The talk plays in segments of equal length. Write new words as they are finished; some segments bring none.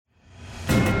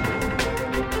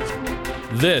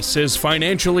This is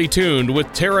Financially Tuned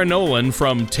with Tara Nolan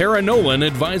from Tara Nolan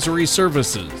Advisory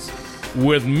Services.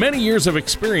 With many years of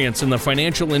experience in the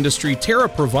financial industry, Tara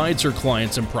provides her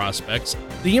clients and prospects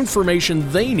the information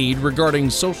they need regarding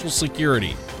Social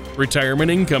Security, retirement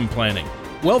income planning,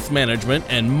 wealth management,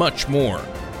 and much more.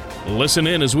 Listen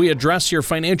in as we address your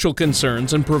financial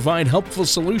concerns and provide helpful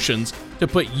solutions to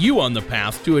put you on the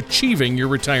path to achieving your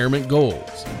retirement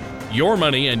goals. Your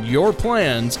money and your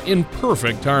plans in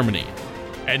perfect harmony.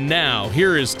 And now,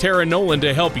 here is Tara Nolan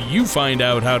to help you find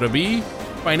out how to be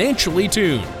financially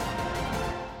tuned.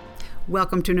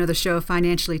 Welcome to another show of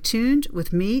Financially Tuned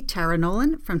with me, Tara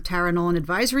Nolan from Tara Nolan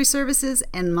Advisory Services,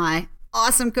 and my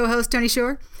awesome co-host, Tony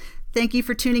Shore. Thank you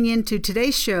for tuning in to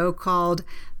today's show called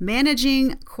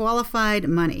Managing Qualified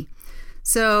Money.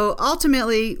 So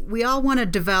ultimately, we all want to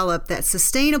develop that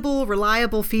sustainable,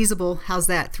 reliable, feasible, how's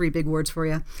that? 3 big words for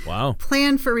you. Wow.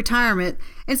 Plan for retirement.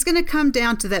 And it's going to come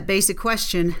down to that basic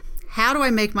question, how do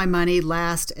I make my money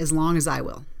last as long as I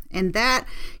will? And that,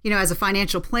 as a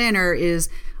financial planner is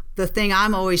the thing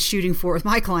I'm always shooting for with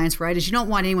my clients, right? Is you don't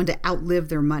want anyone to outlive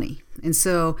their money. And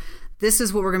so this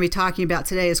is what we're going to be talking about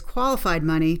today is qualified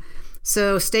money.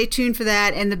 So stay tuned for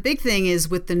that. And the big thing is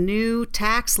with the new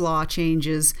tax law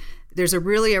changes, there's a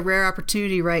rare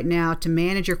opportunity right now to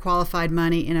manage your qualified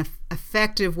money in an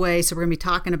effective way. So we're going to be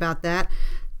talking about that.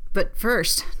 But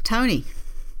first, Tony,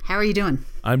 how are you doing?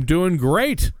 I'm doing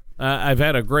great. I've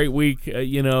had a great week.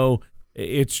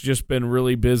 It's just been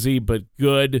really busy, but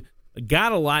good.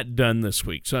 Got a lot done this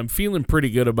week, so I'm feeling pretty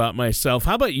good about myself.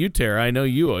 How about you, Tara? I know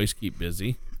you always keep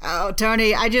busy. Oh,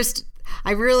 Tony, I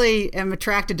really am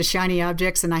attracted to shiny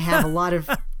objects, and I have a lot of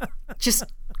just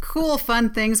cool,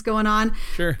 fun things going on.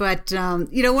 Sure. But,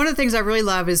 one of the things I really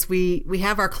love is we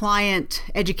have our client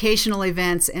educational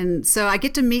events. And so I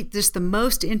get to meet just the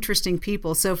most interesting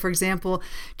people. So, for example,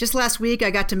 just last week, I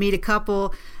got to meet a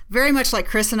couple very much like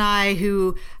Chris and I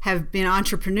who have been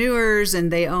entrepreneurs,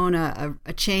 and they own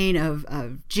a chain of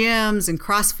gyms and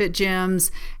CrossFit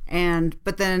gyms.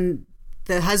 But then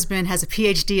the husband has a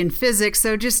PhD in physics.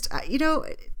 So just,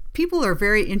 people are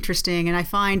very interesting, and I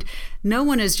find no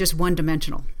one is just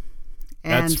one-dimensional.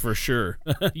 That's for sure.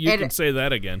 You can say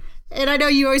that again. And I know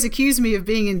you always accuse me of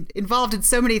being involved in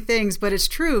so many things, but it's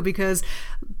true because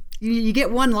you get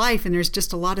one life, and there's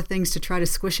just a lot of things to try to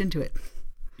squish into it.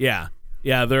 Yeah,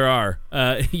 there are.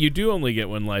 You do only get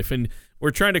one life, and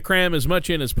we're trying to cram as much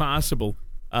in as possible.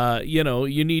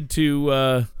 You need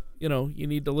to, you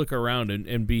need to look around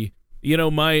and be,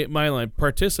 my line,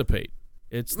 participate.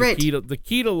 It's the right. The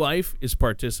key to life is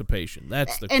participation.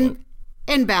 That's the quote.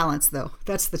 And balance, though.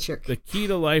 That's the trick. The key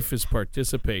to life is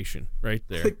participation, right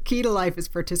there. The key to life is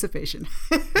participation.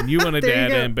 And you wanted to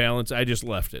add and balance. I just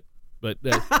left it. But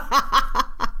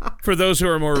for those who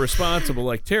are more responsible,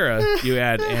 like Tara, you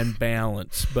add and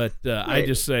balance. But right. I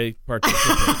just say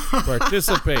participate.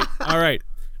 Participate. All right.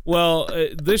 Well,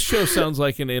 this show sounds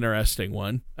like an interesting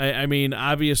one. I mean,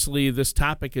 obviously, this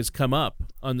topic has come up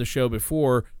on the show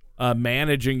before,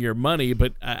 managing your money,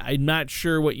 but I'm not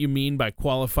sure what you mean by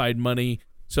qualified money.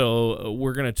 So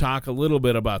we're going to talk a little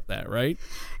bit about that, right?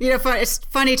 It's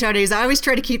funny, Tony, is I always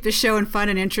try to keep the show fun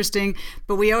and interesting,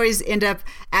 but we always end up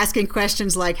asking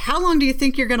questions like, how long do you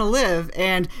think you're going to live?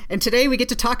 And today we get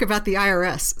to talk about the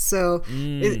IRS. So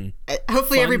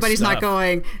hopefully everybody's stuff. Not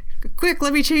going, quick,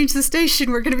 let me change the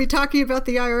station. We're going to be talking about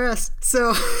the IRS.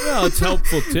 So well, it's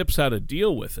helpful tips how to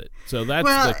deal with it. So that's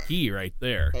the key right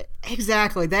there.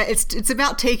 Exactly. That it's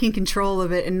about taking control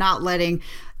of it and not letting,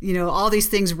 all these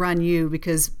things run you,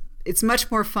 because it's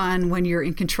much more fun when you're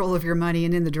in control of your money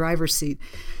and in the driver's seat.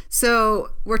 So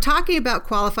we're talking about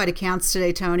qualified accounts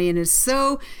today, Tony, and it's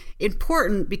so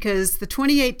important because the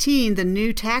 2018, the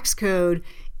new tax code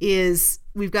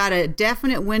we've got a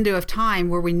definite window of time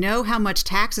where we know how much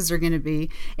taxes are going to be.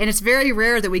 And it's very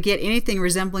rare that we get anything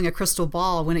resembling a crystal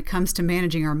ball when it comes to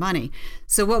managing our money.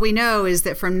 So what we know is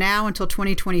that from now until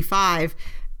 2025,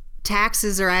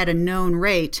 taxes are at a known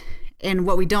rate. And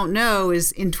what we don't know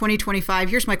is in 2025,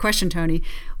 here's my question, Tony.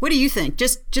 What do you think?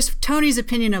 Just Tony's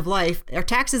opinion of life. Are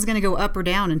taxes going to go up or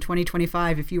down in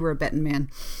 2025 if you were a betting man?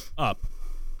 Up.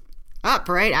 Up,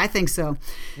 right? I think so.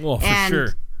 Well, for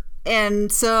sure.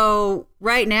 And so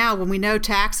right now, when we know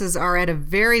taxes are at a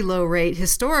very low rate,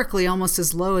 historically almost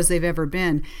as low as they've ever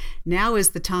been, now is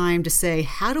the time to say,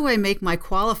 how do I make my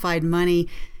qualified money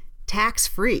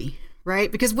tax-free,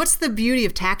 right? Because what's the beauty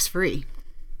of tax-free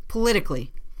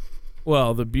politically?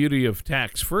 Well, the beauty of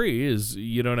tax-free is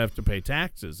you don't have to pay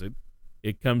taxes.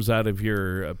 It comes out of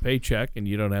your paycheck, and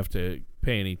you don't have to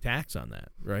pay any tax on that,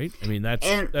 right? I mean,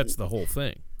 that's the whole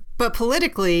thing. But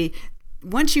politically,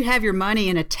 once you have your money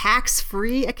in a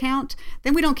tax-free account,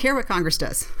 then we don't care what Congress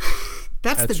does.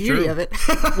 That's the beauty true. of it.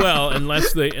 Well,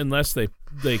 unless they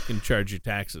can charge you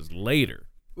taxes later.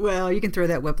 Well, you can throw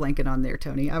that whip blanket on there,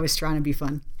 Tony. I was trying to be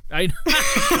fun.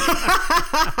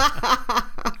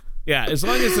 Yeah, as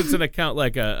long as it's an account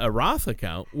like a Roth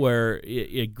account where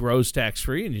it grows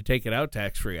tax-free and you take it out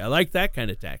tax-free. I like that kind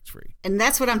of tax-free. And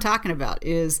that's what I'm talking about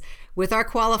is with our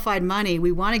qualified money,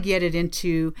 we want to get it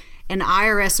into an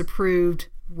IRS-approved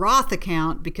Roth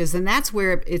account because then that's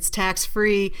where it's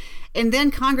tax-free. And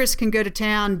then Congress can go to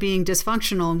town being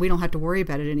dysfunctional and we don't have to worry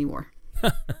about it anymore.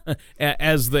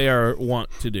 As they are wont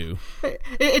to do.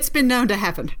 It's been known to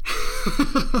happen.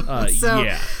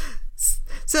 Yeah.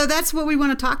 So that's what we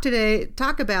want to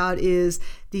talk about is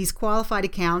these qualified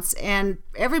accounts. And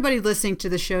everybody listening to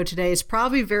the show today is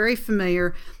probably very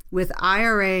familiar with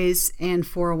IRAs and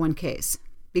 401ks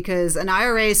because an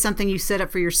IRA is something you set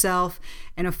up for yourself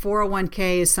and a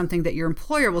 401k is something that your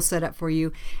employer will set up for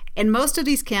you. And most of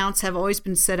these accounts have always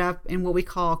been set up in what we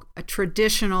call a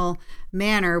traditional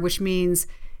manner, which means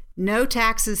no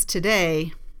taxes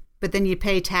today, but then you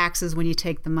pay taxes when you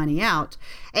take the money out.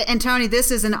 And Tony,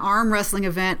 this is an arm wrestling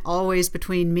event always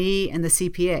between me and the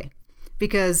CPA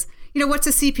because, what's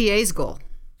a CPA's goal?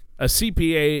 A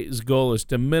CPA's goal is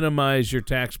to minimize your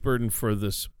tax burden for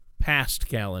this past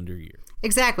calendar year.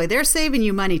 Exactly. They're saving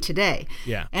you money today.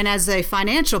 Yeah. And as a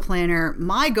financial planner,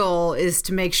 my goal is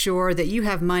to make sure that you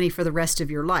have money for the rest of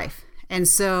your life. And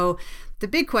so the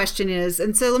big question is,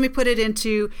 and so let me put it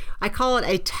into, I call it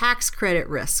a tax credit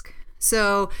risk.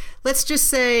 So let's just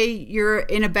say you're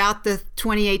in about the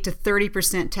 28 to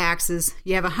 30% taxes.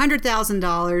 You have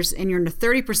 $100,000 and you're in a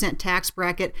 30% tax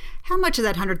bracket. How much of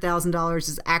that $100,000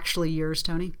 is actually yours,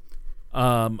 Tony?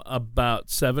 About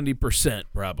 70%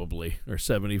 probably, or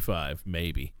 75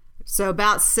 maybe. So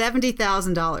about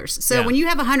 $70,000. So Yeah. when you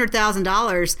have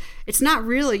 $100,000, it's not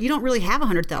really, you don't really have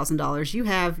 $100,000. You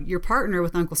have your partner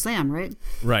with Uncle Sam, right?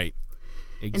 Right.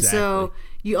 Exactly. And so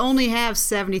you only have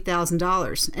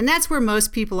 $70,000. And that's where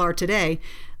most people are today.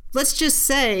 Let's just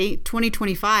say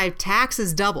 2025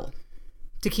 taxes double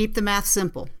to keep the math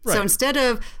simple. Right. So instead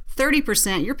of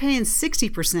 30%, you're paying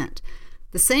 60%.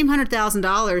 The same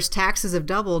 $100,000 taxes have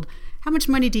doubled. How much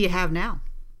money do you have now?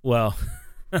 Well,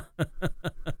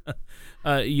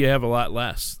 you have a lot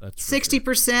less. That's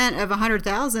 60% of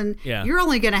 100,000. Yeah. You're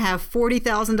only going to have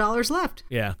 $40,000 left.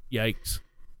 Yeah. Yikes.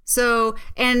 So,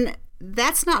 and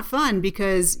that's not fun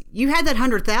because you had that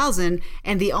 100,000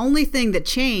 and the only thing that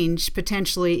changed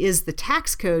potentially is the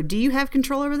tax code. Do you have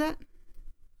control over that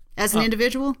as an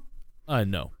individual?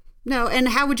 No. No. And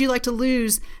how would you like to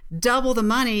lose double the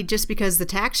money just because the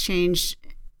tax changed,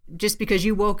 just because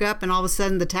you woke up and all of a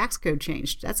sudden the tax code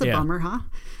changed? That's a bummer, huh?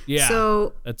 Yeah.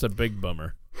 So that's a big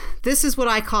bummer. this is what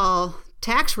I call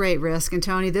tax rate risk. And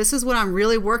Tony, this is what I'm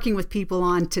really working with people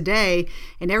on today.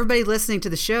 And everybody listening to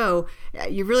the show,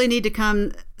 you really need to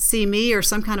come see me or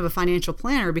some kind of a financial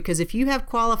planner, because if you have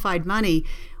qualified money,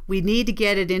 we need to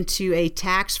get it into a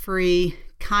tax-free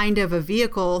kind of a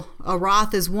vehicle. A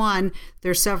Roth is one.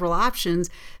 There's several options,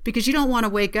 because you don't want to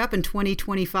wake up in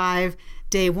 2025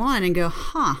 day one and go,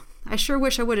 I sure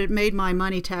wish I would have made my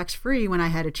money tax-free when I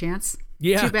had a chance.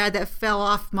 Yeah. Too bad that fell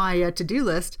off my to-do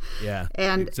list. Yeah,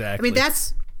 and exactly. I mean,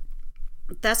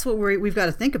 that's what we've got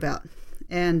to think about.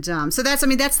 And so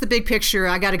that's the big picture.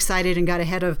 I got excited and got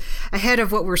ahead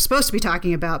of what we're supposed to be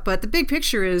talking about. But the big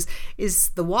picture is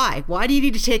the why. Why do you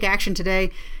need to take action today?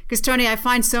 Because Tony, I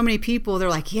find so many people, they're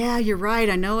like, yeah, you're right.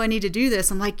 I know I need to do this.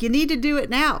 I'm like, you need to do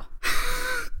it now.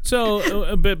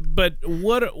 So, but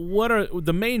what are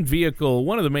the main vehicle?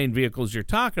 One of the main vehicles you're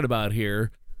talking about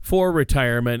here for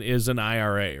retirement is an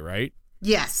IRA, right?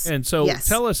 Yes. And so yes.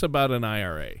 Tell us about an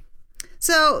IRA.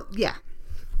 So, yeah.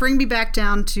 Bring me back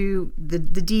down to the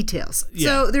details. Yeah.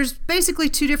 So there's basically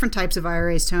two different types of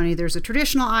IRAs, Tony. There's a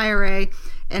traditional IRA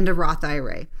and a Roth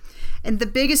IRA. And the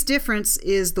biggest difference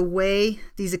is the way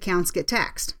these accounts get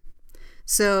taxed.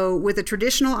 So with a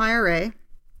traditional IRA,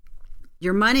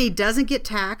 your money doesn't get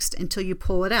taxed until you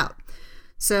pull it out.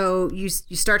 So you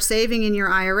start saving in your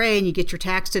IRA and you get your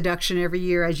tax deduction every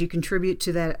year as you contribute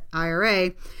to that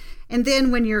IRA. And then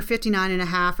when you're 59 and a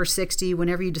half or 60,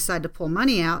 whenever you decide to pull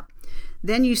money out,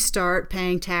 then you start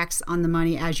paying tax on the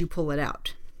money as you pull it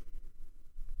out.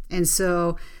 And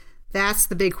so that's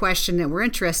the big question that we're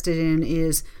interested in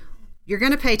is, you're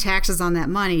going to pay taxes on that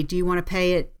money. Do you want to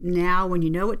pay it now when you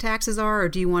know what taxes are, or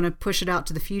do you want to push it out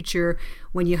to the future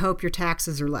when you hope your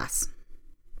taxes are less?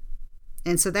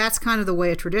 And so that's kind of the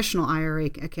way a traditional IRA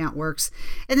account works.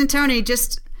 And then Tony,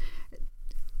 just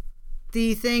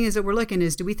the thing is that we're looking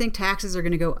is, do we think taxes are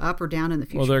going to go up or down in the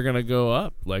future? Well, they're going to go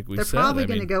up, like we they're said. They're probably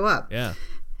going to go up. Yeah.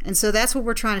 And so that's what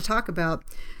we're trying to talk about.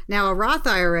 Now, a Roth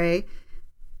IRA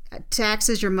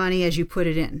taxes your money as you put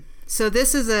it in. So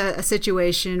this is a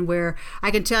situation where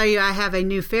I can tell you I have a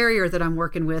new farrier that I'm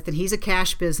working with, and he's a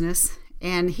cash business,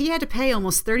 and he had to pay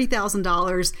almost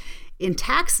 $30,000 in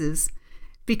taxes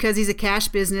because he's a cash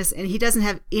business and he doesn't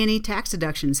have any tax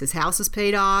deductions. His house is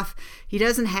paid off. He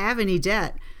doesn't have any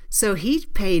debt. So he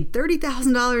paid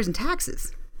 $30,000 in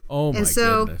taxes. Oh, my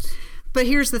goodness. But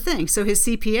here's the thing. So his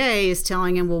CPA is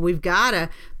telling him, well, we've got to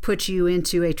put you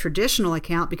into a traditional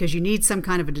account because you need some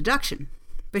kind of a deduction.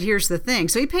 But here's the thing.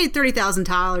 So he paid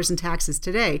 $30,000 in taxes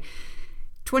today.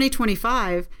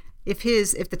 2025, if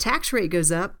the tax rate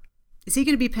goes up, is he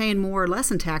going to be paying more or less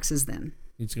in taxes then?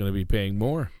 He's going to be paying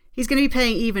more. He's going to be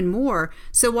paying even more.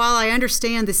 So while I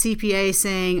understand the CPA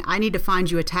saying, I need to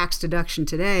find you a tax deduction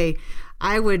today,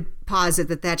 I would posit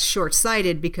that that's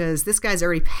short-sighted because this guy's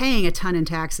already paying a ton in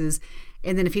taxes.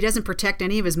 And then if he doesn't protect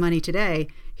any of his money today,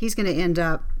 he's going to end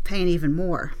up paying even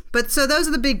more. But so those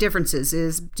are the big differences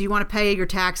is, do you want to pay your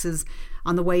taxes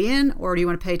on the way in, or do you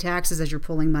want to pay taxes as you're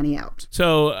pulling money out?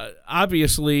 So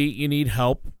obviously you need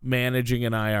help managing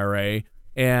an IRA,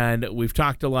 and we've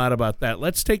talked a lot about that.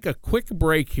 Let's take a quick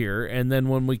break here, and then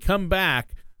when we come back,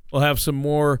 we'll have some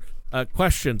more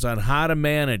questions on how to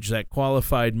manage that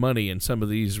qualified money in some of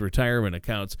these retirement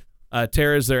accounts.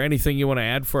 Tara, is there anything you want to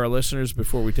add for our listeners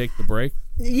before we take the break?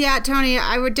 Yeah, Tony,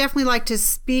 I would definitely like to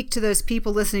speak to those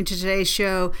people listening to today's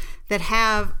show that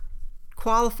have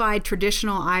qualified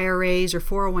traditional IRAs or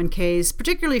 401ks,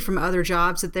 particularly from other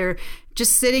jobs that they're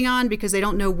just sitting on because they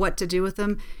don't know what to do with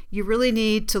them. You really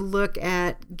need to look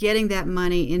at getting that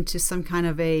money into some kind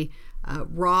of a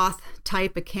Roth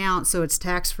type account so it's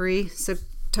tax-free. So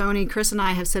Tony, Chris, and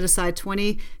I have set aside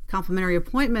 20 complimentary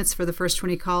appointments for the first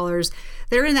 20 callers.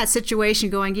 They're in that situation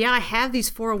going, yeah, I have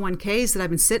these 401ks that I've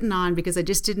been sitting on because I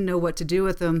just didn't know what to do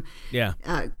with them. Yeah.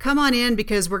 Come on in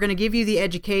because we're going to give you the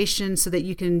education so that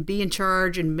you can be in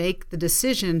charge and make the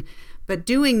decision. But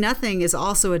doing nothing is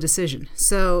also a decision.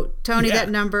 So, Tony, that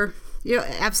number,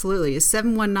 absolutely, is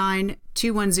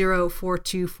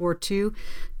 719-210-4242.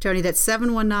 Tony, that's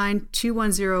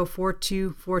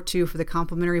 719-210-4242 for the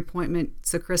complimentary appointment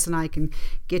so Chris and I can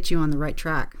get you on the right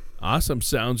track. Awesome.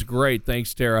 Sounds great.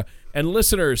 Thanks, Tara. And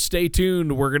listeners, stay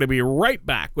tuned. We're going to be right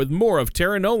back with more of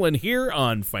Tara Nolan here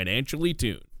on Financially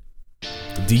Tuned.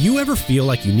 Do you ever feel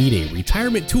like you need a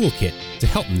retirement toolkit to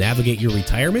help navigate your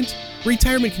retirement?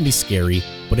 Retirement can be scary,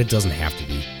 but it doesn't have to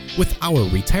be. With our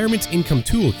Retirement Income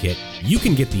Toolkit, you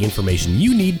can get the information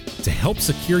you need to help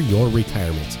secure your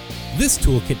retirement. This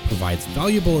toolkit provides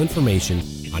valuable information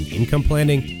on income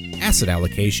planning, asset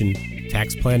allocation,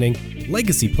 tax planning,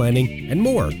 legacy planning, and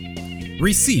more.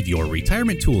 Receive your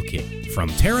Retirement Toolkit from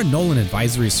Tara Nolan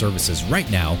Advisory Services right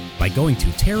now by going to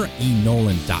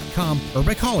taraenolan.com or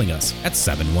by calling us at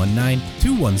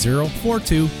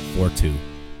 719-210-4242.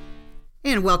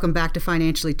 And welcome back to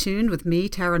Financially Tuned with me,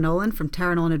 Tara Nolan from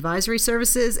Tara Nolan Advisory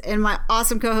Services, and my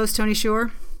awesome co-host, Tony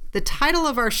Shore. The title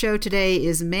of our show today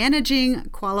is Managing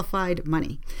Qualified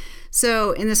Money.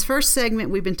 So in this first segment,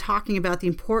 we've been talking about the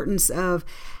importance of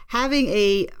having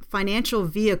a financial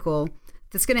vehicle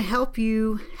that's going to help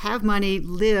you have money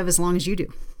live as long as you do.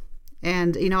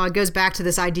 And, it goes back to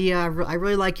this idea, I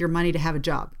really like your money to have a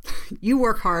job. You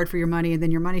work hard for your money, and then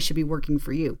your money should be working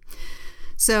for you.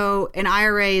 So an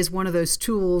IRA is one of those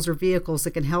tools or vehicles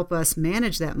that can help us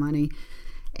manage that money.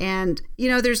 And,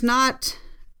 there's not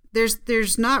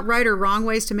right or wrong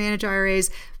ways to manage IRAs.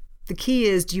 The key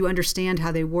is, do you understand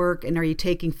how they work, and are you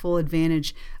taking full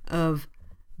advantage of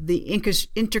the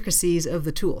intricacies of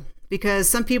the tool? Because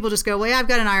some people just go, well, yeah, I've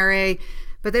got an IRA,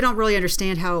 but they don't really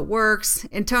understand how it works.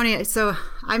 And Tony, so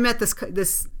I met this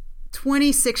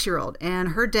 26-year-old, and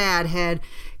her dad had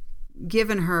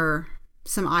given her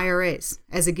some IRAs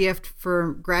as a gift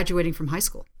for graduating from high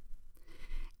school.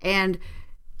 And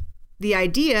the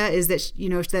idea is that,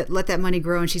 that let that money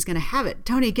grow and she's going to have it.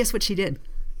 Tony, guess what she did?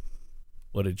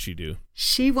 What did she do?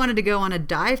 She wanted to go on a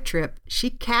dive trip. She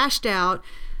cashed out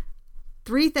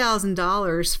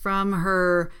 $3,000 from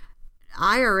her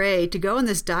IRA to go on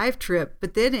this dive trip,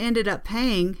 but then ended up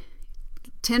paying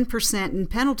 10% in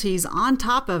penalties on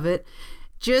top of it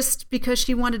just because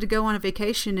she wanted to go on a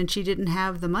vacation and she didn't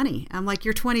have the money. I'm like,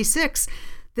 you're 26.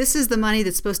 This is the money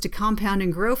that's supposed to compound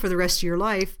and grow for the rest of your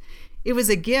life. It was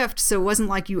a gift, so it wasn't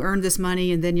like you earned this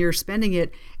money and then you're spending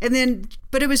it.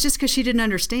 But it was just because she didn't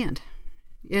understand.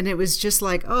 And it was just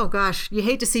like, oh gosh, you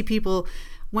hate to see people,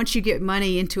 once you get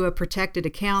money into a protected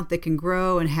account that can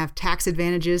grow and have tax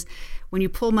advantages, when you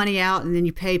pull money out and then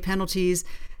you pay penalties,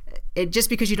 just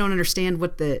because you don't understand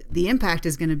what the impact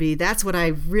is going to be, that's what I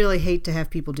really hate to have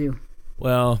people do.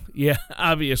 Well, yeah,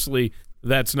 obviously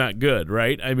that's not good,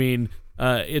 right? I mean,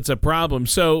 it's a problem.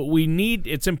 So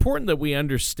it's important that we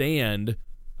understand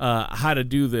how to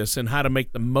do this and how to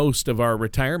make the most of our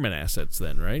retirement assets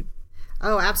then, right?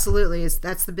 Oh, absolutely.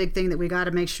 That's the big thing that we got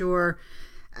to make sure.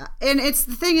 And the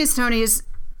thing is, Tony, is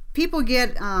people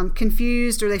get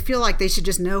confused, or they feel like they should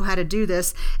just know how to do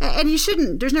this. And you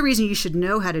shouldn't. There's no reason you should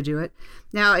know how to do it.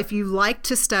 Now, if you like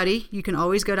to study, you can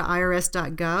always go to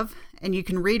irs.gov and you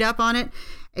can read up on it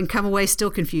and come away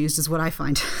still confused, is what I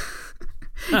find.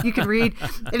 You can read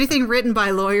anything written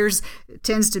by lawyers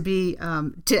tends to be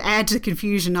to add to the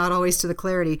confusion, not always to the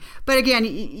clarity. But again,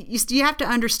 you have to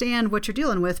understand what you're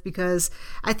dealing with, because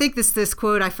I think this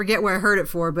quote, I forget where I heard it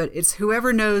for, but it's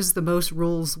whoever knows the most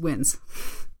rules wins.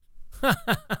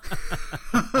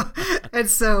 And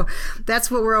so that's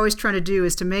what we're always trying to do,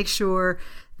 is to make sure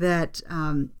that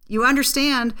you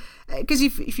understand, because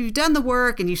if you've done the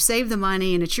work and you've saved the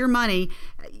money and it's your money,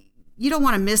 you don't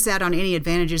want to miss out on any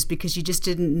advantages because you just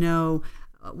didn't know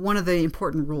one of the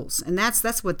important rules. And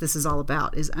that's what this is all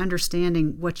about, is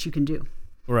understanding what you can do.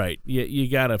 Right. You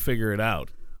got to figure it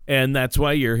out. And that's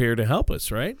why you're here to help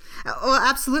us, right? Well,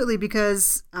 absolutely,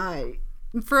 because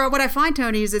for what I find,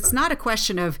 Tony, is it's not a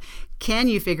question of can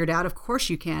you figure it out? Of course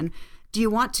you can. Do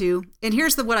you want to? And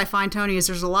here's what I find, Tony, is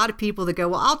there's a lot of people that go,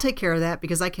 well, I'll take care of that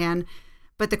because I can.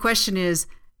 But the question is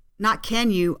not can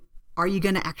you, are you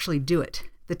going to actually do it?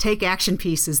 The take action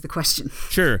piece is the question.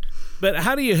 Sure. But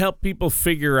how do you help people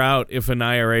figure out if an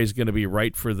IRA is going to be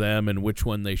right for them and which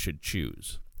one they should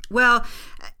choose? Well,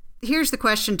 here's the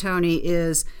question, Tony,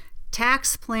 is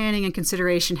tax planning and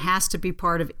consideration has to be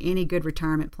part of any good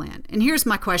retirement plan. And here's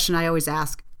my question I always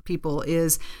ask people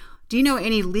is, do you know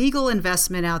any legal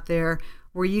investment out there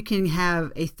where you can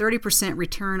have a 30%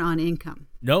 return on income?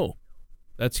 No.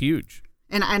 That's huge.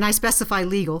 And I specify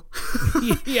legal.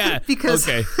 Yeah. Because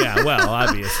okay. Yeah. Well,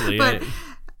 obviously.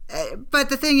 But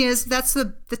the thing is, that's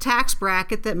the tax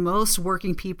bracket that most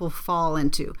working people fall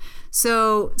into.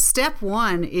 So step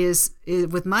one is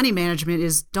with money management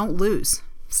is don't lose.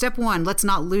 Step one, let's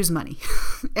not lose money.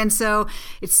 And so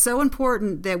it's so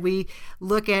important that we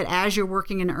look at, as you're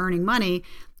working and earning money,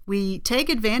 we take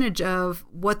advantage of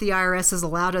what the IRS has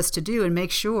allowed us to do and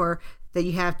make sure that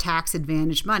you have tax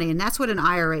advantage money. And that's what an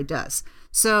IRA does.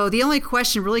 So the only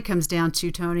question really comes down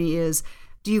to, Tony, is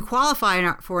do you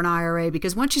qualify for an IRA?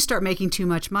 Because once you start making too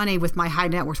much money with my high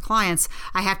net worth clients,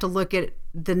 I have to look at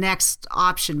the next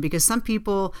option, because some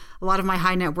people, a lot of my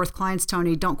high net worth clients,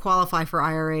 Tony, don't qualify for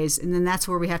IRAs. And then that's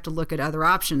where we have to look at other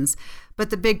options. But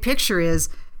the big picture is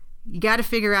you got to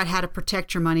figure out how to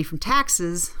protect your money from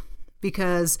taxes,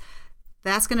 because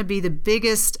that's going to be the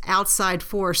biggest outside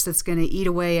force that's going to eat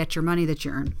away at your money that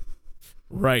you earn.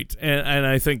 Right. And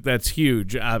I think that's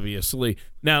huge, obviously.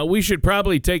 Now, we should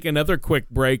probably take another quick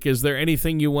break. Is there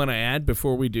anything you want to add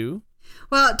before we do?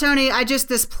 Well, Tony,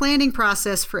 this planning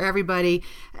process for everybody,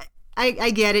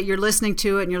 I get it. You're listening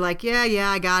to it and you're like, yeah,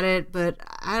 I got it, but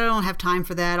I don't have time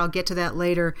for that. I'll get to that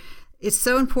later. It's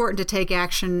so important to take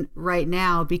action right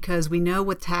now because we know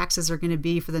what taxes are going to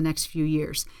be for the next few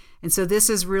years. And so this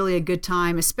is really a good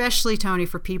time, especially, Tony,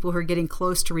 for people who are getting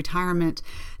close to retirement,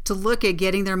 to look at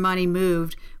getting their money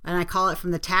moved. And I call it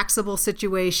from the taxable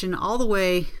situation all the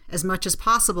way as much as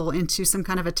possible into some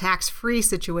kind of a tax-free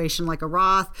situation like a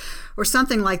Roth or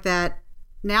something like that.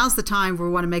 Now's the time where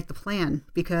we want to make the plan,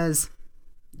 because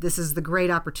this is the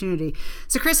great opportunity.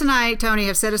 So Chris and I, Tony,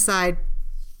 have set aside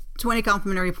 20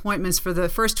 complimentary appointments for the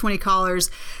first 20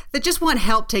 callers that just want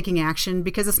help taking action,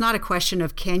 because it's not a question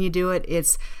of can you do it,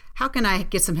 it's how can I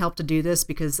get some help to do this,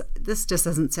 because this just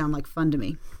doesn't sound like fun to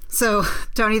me. So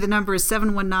Tony, the number is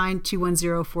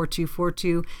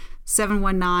 719-210-4242,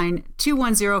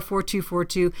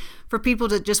 719-210-4242 for people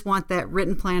that just want that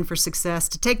written plan for success,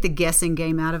 to take the guessing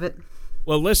game out of it.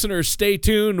 Well, listeners, stay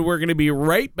tuned. We're going to be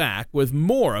right back with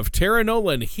more of Tara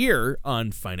Nolan here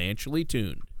on Financially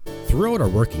Tuned. Throughout our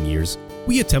working years,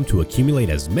 we attempt to accumulate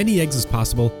as many eggs as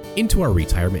possible into our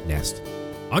retirement nest.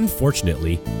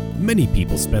 Unfortunately, many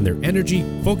people spend their energy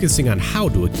focusing on how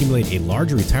to accumulate a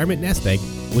larger retirement nest egg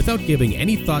without giving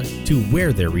any thought to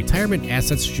where their retirement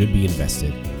assets should be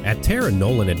invested. At Tara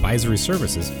Nolan Advisory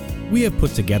Services, we have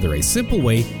put together a simple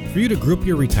way for you to group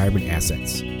your retirement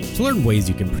assets. To learn ways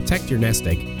you can protect your nest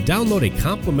egg, download a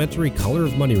complimentary Color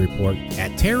of Money report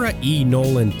at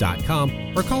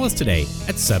taraenolan.com or call us today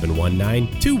at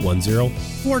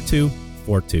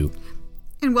 719-210-4242.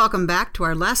 And welcome back to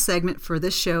our last segment for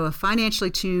this show of Financially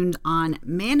Tuned on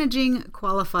managing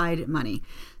qualified money.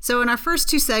 So in our first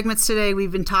two segments today,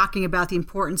 we've been talking about the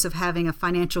importance of having a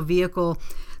financial vehicle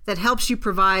that helps you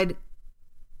provide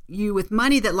you with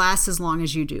money that lasts as long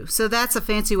as you do. So that's a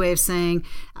fancy way of saying,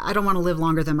 I don't want to live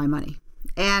longer than my money.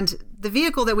 And the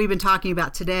vehicle that we've been talking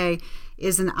about today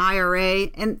is an IRA.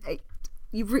 And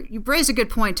you raised a good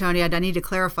point, Tony. I need to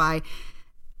clarify.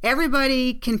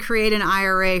 Everybody can create an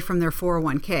IRA from their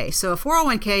 401k. So a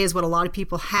 401k is what a lot of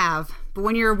people have. But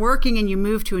when you're working and you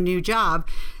move to a new job,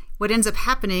 what ends up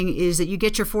happening is that you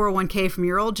get your 401k from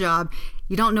your old job.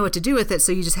 You don't know what to do with it,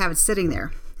 so you just have it sitting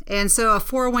there. And so a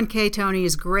 401k, Tony,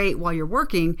 is great while you're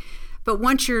working. But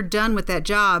once you're done with that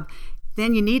job,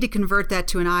 then you need to convert that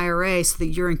to an IRA so that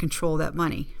you're in control of that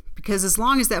money. Because as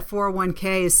long as that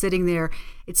 401k is sitting there,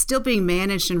 it's still being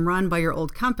managed and run by your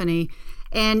old company,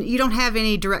 and you don't have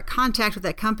any direct contact with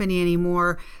that company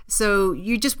anymore. So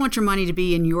you just want your money to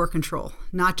be in your control,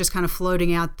 not just kind of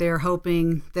floating out there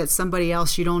hoping that somebody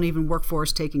else you don't even work for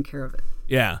is taking care of it.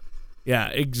 Yeah,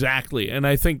 exactly. And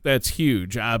I think that's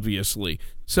huge, obviously.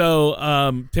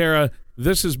 So, Tara,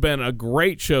 this has been a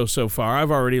great show so far.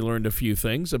 I've already learned a few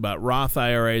things about Roth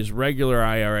IRAs, regular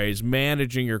IRAs,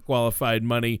 managing your qualified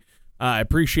money. I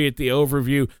appreciate the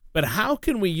overview. But how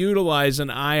can we utilize an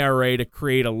IRA to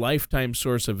create a lifetime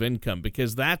source of income?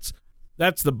 Because that's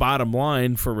the bottom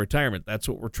line for retirement. That's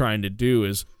what we're trying to do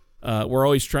is we're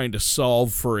always trying to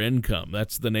solve for income.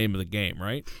 That's the name of the game,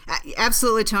 right?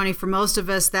 Absolutely, Tony. For most of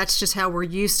us, that's just how we're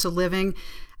used to living.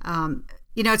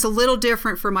 It's a little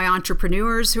different for my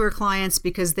entrepreneurs who are clients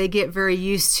because they get very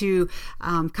used to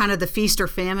kind of the feast or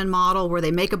famine model where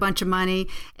they make a bunch of money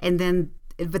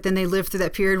but then they live through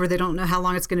that period where they don't know how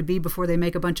long it's going to be before they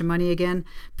make a bunch of money again,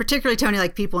 particularly, Tony,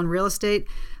 like people in real estate.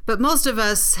 But most of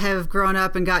us have grown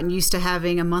up and gotten used to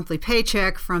having a monthly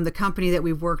paycheck from the company that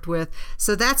we've worked with.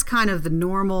 So that's kind of the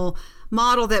normal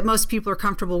model that most people are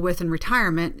comfortable with in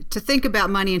retirement, to think about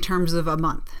money in terms of a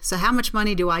month. So how much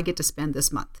money do I get to spend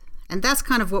this month? And that's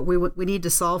kind of what we need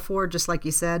to solve for, just like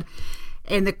you said.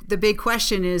 And the big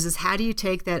question is how do you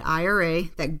take that IRA,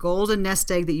 that golden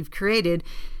nest egg that you've created,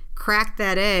 crack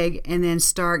that egg, and then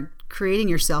start creating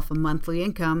yourself a monthly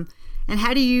income? And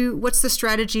what's the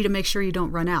strategy to make sure you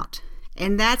don't run out?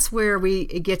 And that's where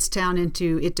it gets down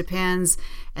into, it depends,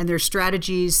 and there's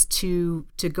strategies to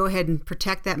go ahead and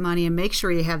protect that money and make sure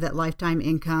you have that lifetime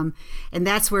income. And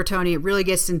that's where, Tony, it really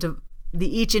gets into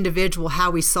each individual,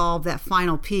 how we solve that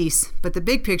final piece. But the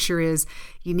big picture is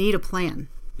you need a plan.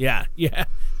 Yeah.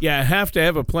 I have to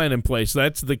have a plan in place.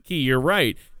 That's the key. You're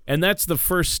right. And that's the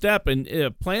first step, and a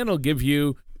plan will give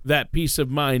you that peace of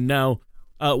mind. Now,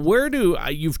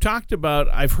 you've talked about,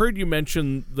 I've heard you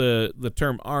mention the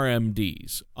term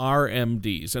RMDs,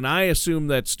 and I assume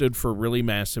that stood for really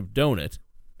massive donut,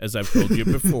 as I've told you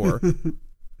before.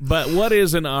 But what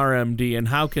is an RMD, and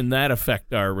how can that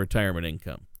affect our retirement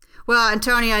income? Well, and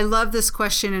Tony, I love this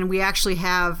question, and we actually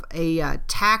have a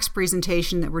tax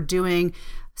presentation that we're doing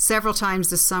several times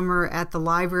this summer at the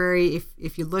library.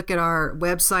 If you look at our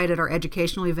website at our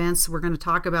educational events, we're going to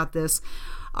talk about this.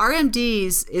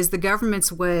 RMDs is the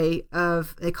government's way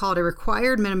of, they call it a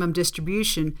required minimum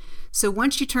distribution. So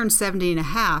once you turn 70 and a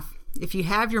half, if you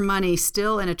have your money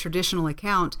still in a traditional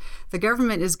account, the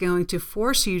government is going to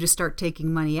force you to start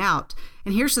taking money out.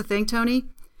 And here's the thing, Tony,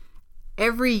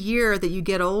 every year that you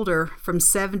get older from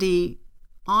 70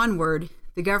 onward,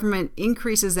 the government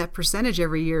increases that percentage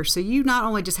every year. So you not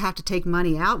only just have to take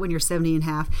money out when you're 70 and a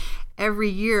half, every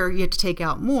year you have to take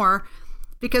out more,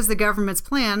 because the government's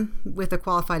plan with a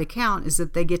qualified account is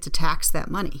that they get to tax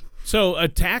that money. So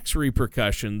tax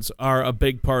repercussions are a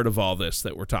big part of all this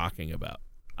that we're talking about,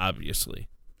 obviously.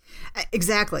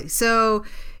 Exactly. So,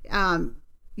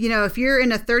 if you're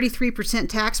in a 33%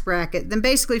 tax bracket, then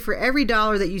basically for every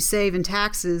dollar that you save in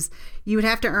taxes, you would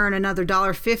have to earn another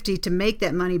 $1.50 to make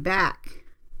that money back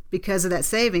because of that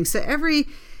savings. So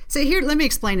here, let me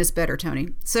explain this better, Tony.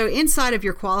 So inside of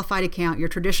your qualified account, your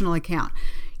traditional account,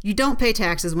 you don't pay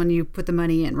taxes when you put the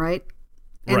money in, right?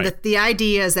 And right. The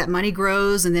idea is that money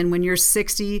grows, and then when you're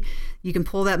 60, you can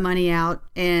pull that money out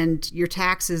and your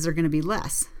taxes are going to be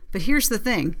less. But here's the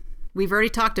thing. We've already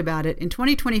talked about it. In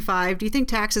 2025, do you think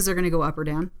taxes are going to go up or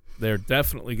down? They're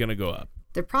definitely going to go up.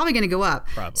 They're probably going to go up.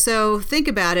 Probably. So think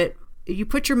about it. You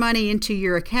put your money into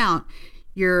your account,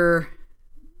 your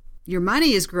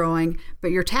money is growing,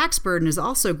 but your tax burden is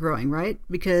also growing, right?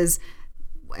 Because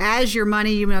as your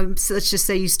money, so let's just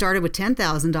say you started with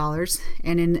 $10,000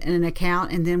 and in an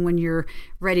account, and then when you're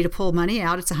ready to pull money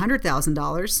out, it's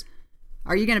 $100,000.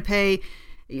 Are you going to pay?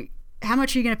 How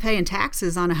much are you going to pay in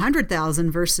taxes on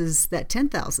 $100,000 versus that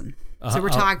 $10,000? So we're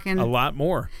talking a lot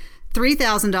more.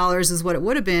 $3,000 is what it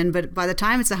would have been, but by the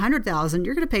time it's $100,000,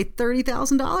 you're going to pay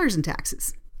 $30,000 in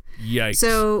taxes. Yikes!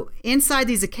 So inside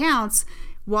these accounts,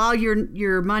 while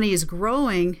your money is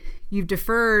growing, you've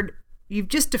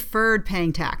just deferred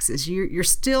paying taxes. You're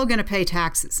still going to pay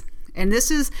taxes. And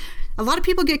this is, a lot of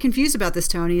people get confused about this,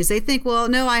 Tony, is they think, well,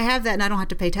 no, I have that and I don't have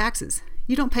to pay taxes.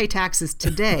 You don't pay taxes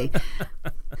today.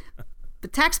 The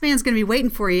tax man's going to be waiting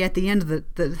for you at the end of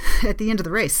the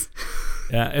race.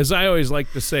 Yeah, as I always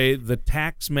like to say, the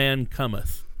tax man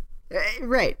cometh.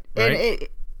 Right. And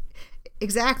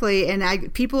exactly.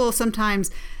 And people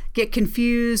sometimes get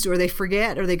confused, or they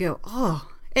forget, or they go, oh.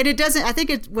 And it doesn't, I think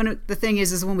the thing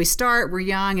is when we start, we're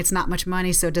young, it's not much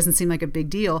money, so it doesn't seem like a big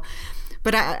deal.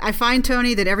 But I find,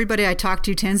 Tony, that everybody I talk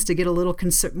to tends to get a little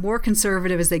more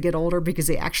conservative as they get older because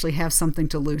they actually have something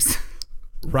to lose.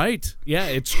 Right. Yeah,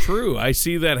 it's true. I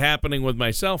see that happening with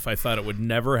myself. I thought it would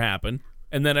never happen,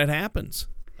 and then it happens.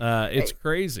 It's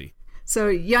crazy. So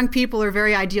young people are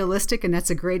very idealistic, and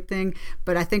that's a great thing.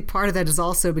 But I think part of that is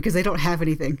also because they don't have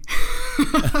anything.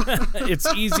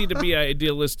 It's easy to be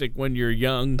idealistic when you're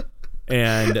young,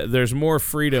 and there's more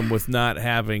freedom with not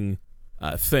having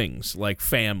things like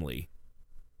family,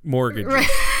 mortgages.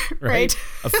 Right?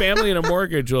 A family and a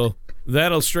mortgage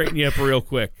that'll straighten you up real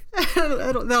quick.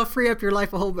 That'll free up your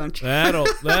life a whole bunch. That'll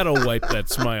wipe that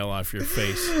smile off your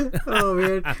face. Oh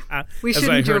man, we shouldn't As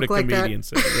I heard joke a like comedian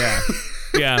that. say.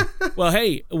 Yeah. Well,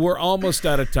 hey, we're almost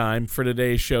out of time for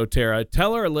today's show, Tara.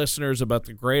 Tell our listeners about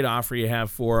the great offer you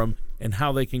have for them and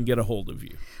how they can get a hold of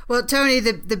you. Well, Tony,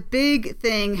 the big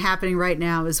thing happening right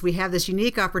now is we have this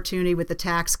unique opportunity with the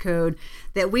tax code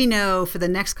that we know for the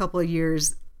next couple of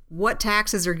years what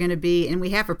taxes are going to be, and we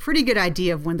have a pretty good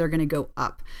idea of when they're going to go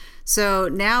up. So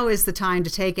now is the time to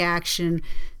take action,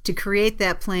 to create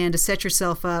that plan, to set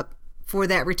yourself up for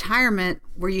that retirement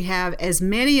where you have as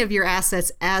many of your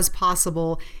assets as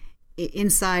possible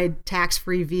inside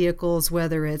tax-free vehicles,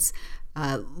 whether it's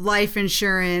life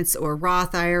insurance or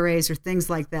Roth IRAs or things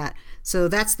like that. So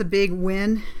that's the big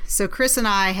win. So Chris and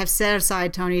I have set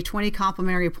aside, Tony, 20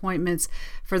 complimentary appointments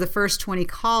for the first 20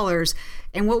 callers.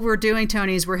 And what we're doing,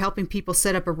 Tony, is we're helping people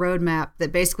set up a roadmap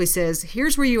that basically says,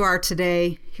 here's where you are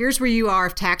today, here's where you are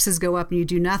if taxes go up and you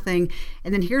do nothing,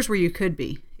 and then here's where you could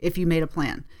be if you made a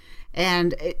plan.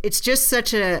 And it's just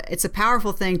it's a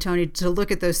powerful thing, Tony, to look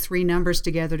at those three numbers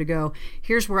together to go,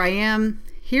 here's where I am,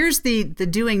 here's the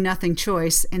doing nothing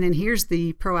choice, and then here's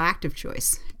the proactive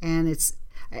choice. And it's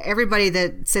everybody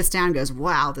that sits down and goes,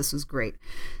 wow, this was great.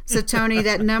 So Tony,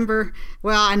 that number,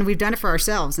 well, and we've done it for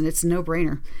ourselves and it's a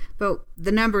no-brainer, but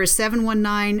the number is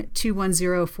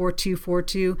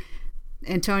 719-210-4242.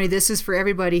 And Tony, this is for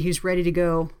everybody who's ready to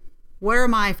go, where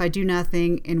am I if I do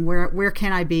nothing, and where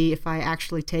can I be if I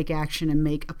actually take action and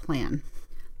make a plan?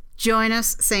 Join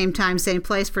us, same time, same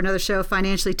place, for another show of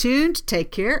Financially Tuned.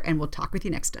 Take care, and we'll talk with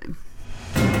you next time.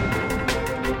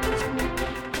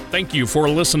 Thank you for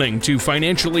listening to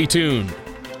Financially Tuned.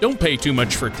 Don't pay too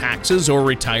much for taxes or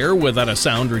retire without a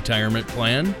sound retirement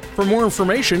plan. For more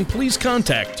information, please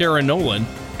contact Tara Nolan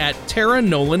at Tara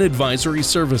Nolan Advisory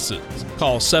Services.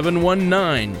 Call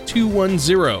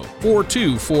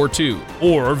 719-210-4242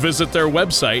 or visit their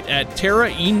website at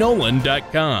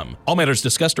taraenolan.com. All matters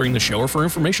discussed during the show are for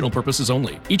informational purposes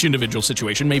only. Each individual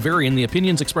situation may vary and the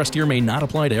opinions expressed here may not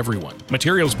apply to everyone.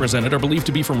 Materials presented are believed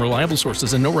to be from reliable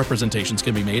sources and no representations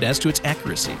can be made as to its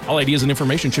accuracy. All ideas and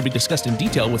information should be discussed in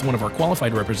detail with one of our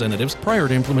qualified representatives prior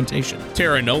to implementation.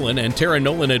 Tara Nolan and Tara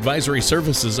Nolan Advisory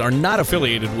Services are not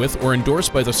affiliated with or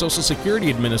endorsed by the Social Security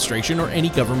Administration or any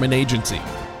government agency.